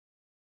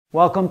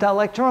Welcome to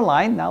Lecture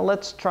Online. Now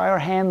let's try our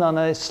hand on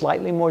a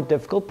slightly more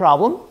difficult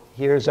problem.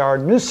 Here's our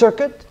new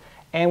circuit,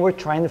 and we're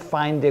trying to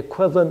find the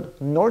equivalent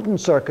Norton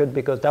circuit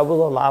because that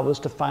will allow us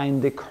to find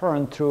the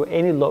current through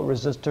any load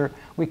resistor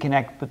we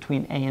connect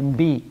between A and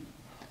B.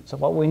 So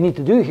what we need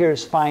to do here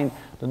is find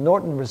the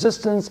Norton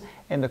resistance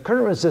and the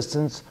current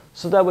resistance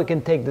so that we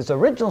can take this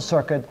original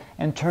circuit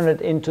and turn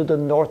it into the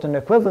Norton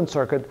equivalent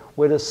circuit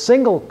with a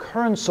single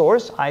current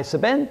source, I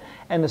sub n,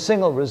 and a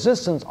single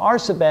resistance, R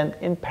sub n,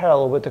 in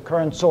parallel with the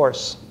current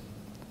source.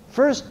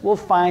 First, we'll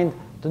find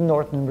the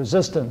Norton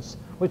resistance,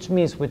 which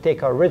means we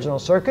take our original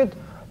circuit,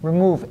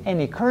 remove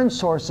any current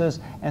sources,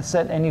 and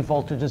set any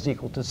voltages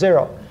equal to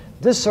 0.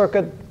 This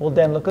circuit will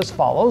then look as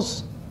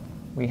follows.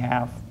 We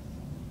have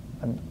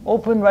an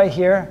open right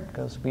here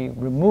because we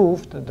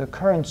removed the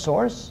current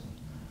source.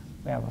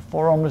 We have a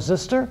 4 ohm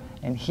resistor,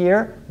 and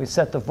here we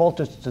set the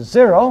voltage to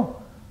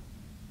 0.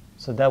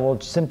 So that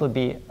will simply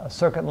be a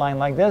circuit line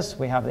like this.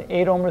 We have the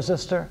 8 ohm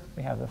resistor,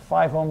 we have the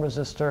 5 ohm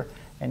resistor,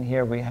 and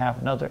here we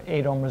have another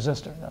 8 ohm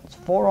resistor. That's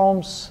 4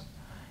 ohms,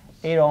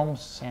 8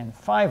 ohms, and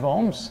 5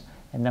 ohms.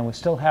 And then we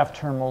still have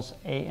terminals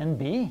A and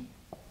B.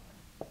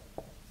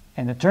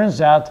 And it turns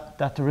out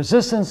that the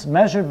resistance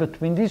measured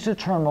between these two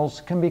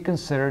terminals can be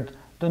considered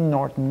the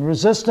Norton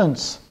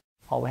resistance.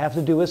 All we have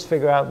to do is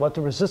figure out what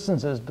the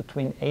resistance is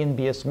between A and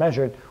B as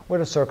measured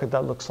with a circuit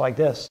that looks like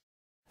this.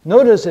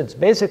 Notice it's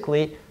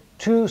basically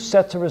two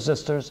sets of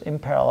resistors in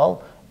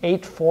parallel.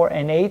 8, 4,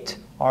 and 8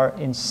 are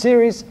in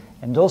series,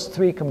 and those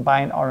three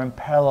combined are in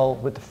parallel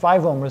with the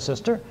 5 ohm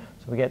resistor.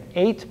 So we get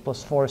 8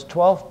 plus 4 is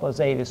 12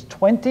 plus 8 is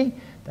 20.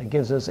 That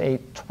gives us a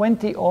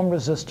 20 ohm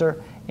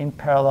resistor in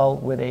parallel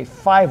with a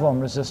 5 ohm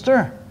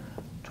resistor.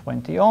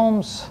 20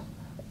 ohms,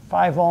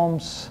 5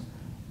 ohms,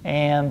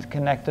 and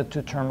connected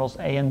to terminals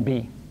A and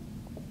B.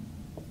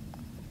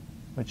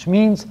 Which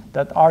means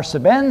that R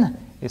sub n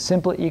is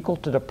simply equal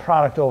to the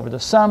product over the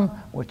sum,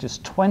 which is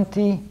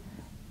 20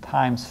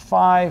 times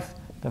 5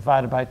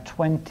 divided by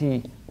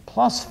 20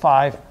 plus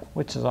 5,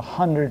 which is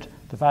 100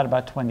 divided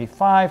by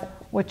 25,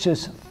 which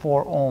is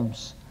 4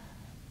 ohms.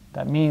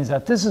 That means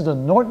that this is the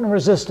Norton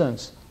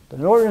resistance. The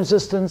Norton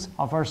resistance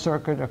of our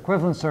circuit,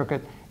 equivalent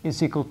circuit,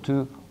 is equal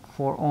to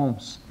 4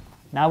 ohms.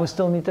 Now we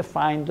still need to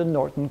find the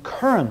Norton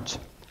current.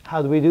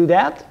 How do we do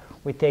that?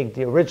 We take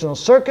the original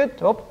circuit,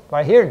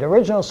 right here, the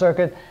original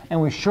circuit, and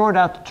we short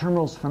out the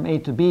terminals from A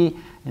to B,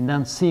 and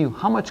then see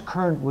how much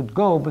current would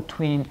go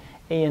between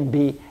A and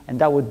B, and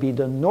that would be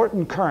the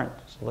Norton current.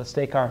 So let's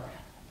take our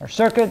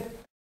circuit.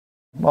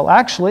 Well,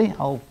 actually,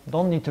 I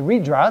don't need to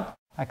redraw it.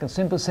 I can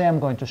simply say I'm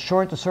going to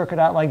short the circuit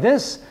out like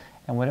this,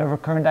 and whatever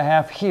current I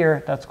have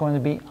here, that's going to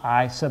be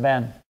I sub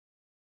n.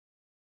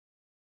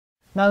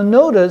 Now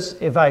notice,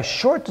 if I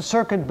short the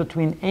circuit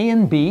between A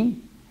and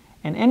B,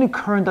 and any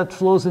current that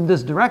flows in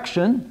this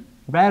direction,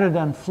 rather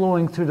than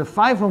flowing through the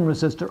 5 ohm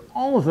resistor,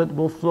 all of it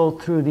will flow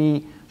through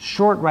the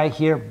short right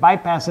here,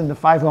 bypassing the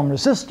 5 ohm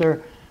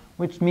resistor,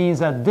 which means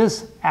that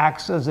this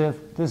acts as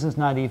if this is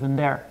not even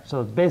there.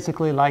 So it's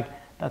basically like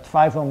that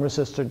 5 ohm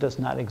resistor does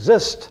not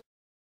exist.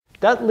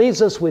 That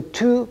leaves us with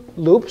two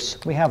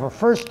loops. We have our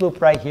first loop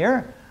right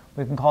here.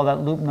 We can call that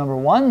loop number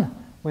 1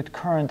 with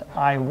current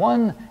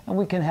I1, and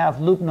we can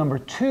have loop number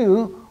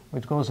 2,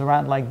 which goes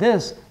around like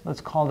this.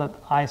 Let's call that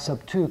I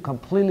sub 2,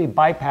 completely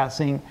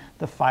bypassing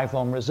the 5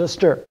 ohm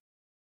resistor.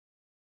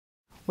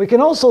 We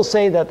can also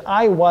say that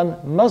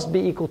I1 must be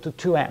equal to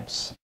 2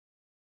 amps,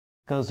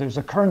 because there's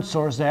a current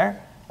source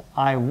there.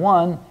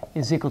 I1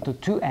 is equal to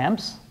 2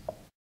 amps.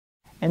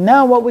 And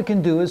now what we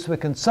can do is we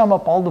can sum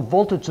up all the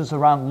voltages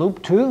around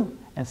loop 2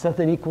 and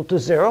set it equal to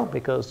 0,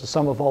 because the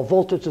sum of all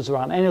voltages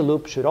around any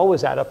loop should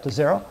always add up to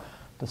 0.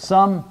 The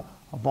sum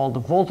of all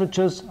the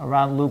voltages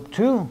around loop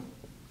 2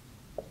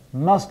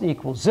 must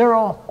equal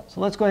 0.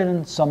 So let's go ahead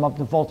and sum up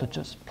the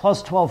voltages.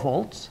 Plus 12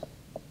 volts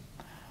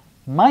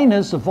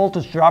minus the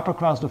voltage drop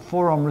across the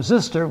 4 ohm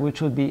resistor,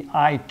 which would be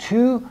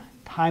I2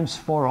 times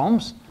 4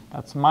 ohms.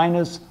 That's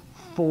minus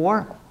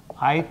 4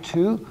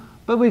 I2.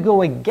 But we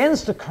go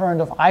against the current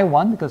of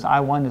I1 because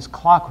I1 is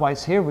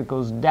clockwise here. It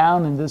goes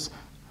down in this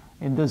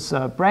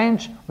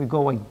branch. We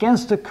go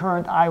against the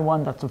current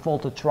I1. That's the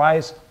voltage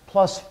rise,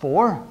 plus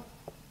 4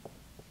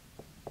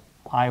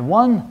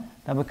 I1.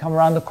 Then we come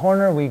around the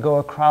corner, we go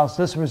across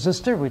this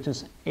resistor, which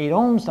is 8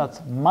 ohms,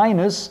 that's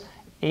minus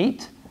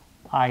 8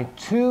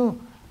 I2.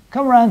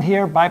 Come around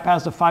here,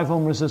 bypass the 5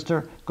 ohm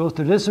resistor, go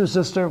through this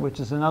resistor, which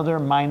is another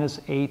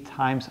minus 8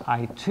 times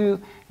I2,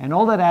 and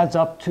all that adds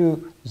up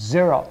to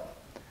 0.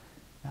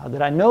 Now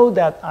that I know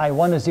that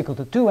I1 is equal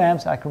to 2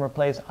 amps, I can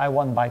replace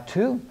I1 by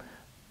 2.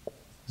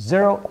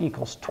 0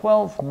 equals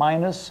 12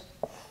 minus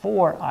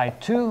 4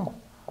 I2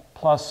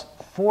 plus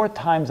 4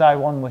 times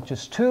I1, which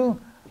is 2,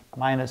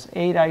 minus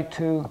 8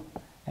 I2,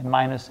 and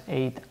minus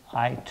 8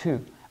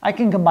 I2. I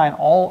can combine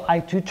all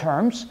I2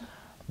 terms.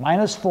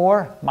 Minus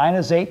 4,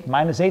 minus 8,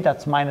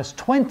 that's minus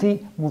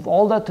 20. Move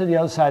all that to the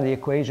other side of the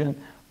equation.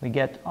 We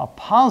get a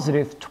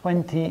positive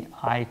 20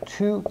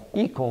 I2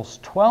 equals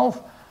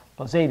 12,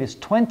 plus 8 is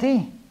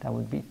 20. That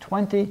would be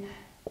 20.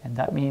 And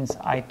that means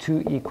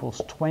I2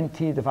 equals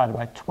 20 divided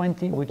by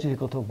 20, which is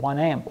equal to 1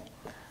 amp.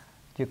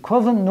 The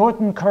equivalent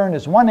Norton current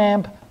is 1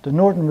 amp. The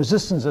Norton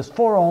resistance is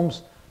 4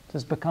 ohms.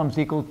 This becomes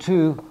equal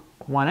to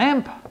 1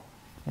 amp.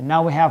 And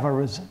now we have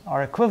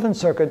our equivalent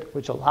circuit,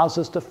 which allows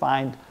us to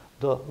find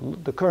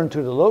the current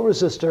through the load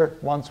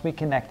resistor once we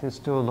connect this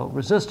to a load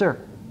resistor.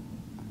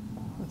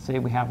 Let's say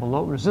we have a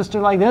load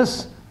resistor like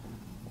this.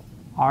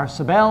 R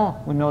sub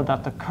L, we know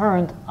that the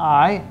current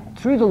I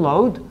through the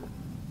load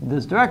in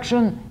this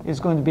direction is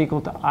going to be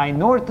equal to I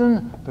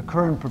Norton, the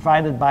current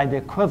provided by the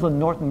equivalent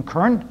Norton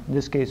current, in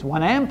this case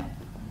 1 amp,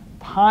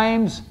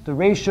 times the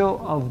ratio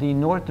of the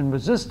Norton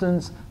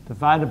resistance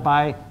divided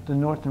by the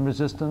Norton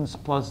resistance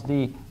plus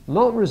the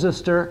load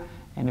resistor.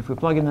 And if we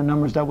plug in the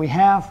numbers that we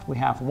have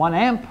 1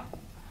 amp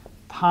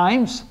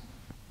times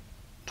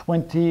 4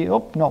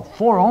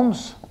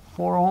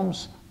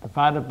 ohms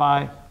divided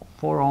by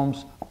 4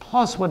 ohms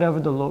plus whatever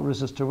the load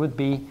resistor would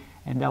be,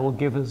 and that will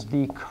give us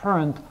the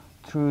current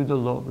through the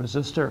load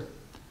resistor.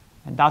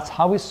 And that's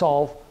how we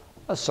solve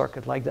a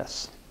circuit like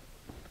this.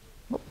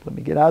 Let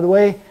me get out of the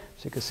way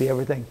so you can see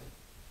everything.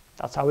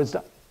 That's how it's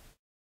done.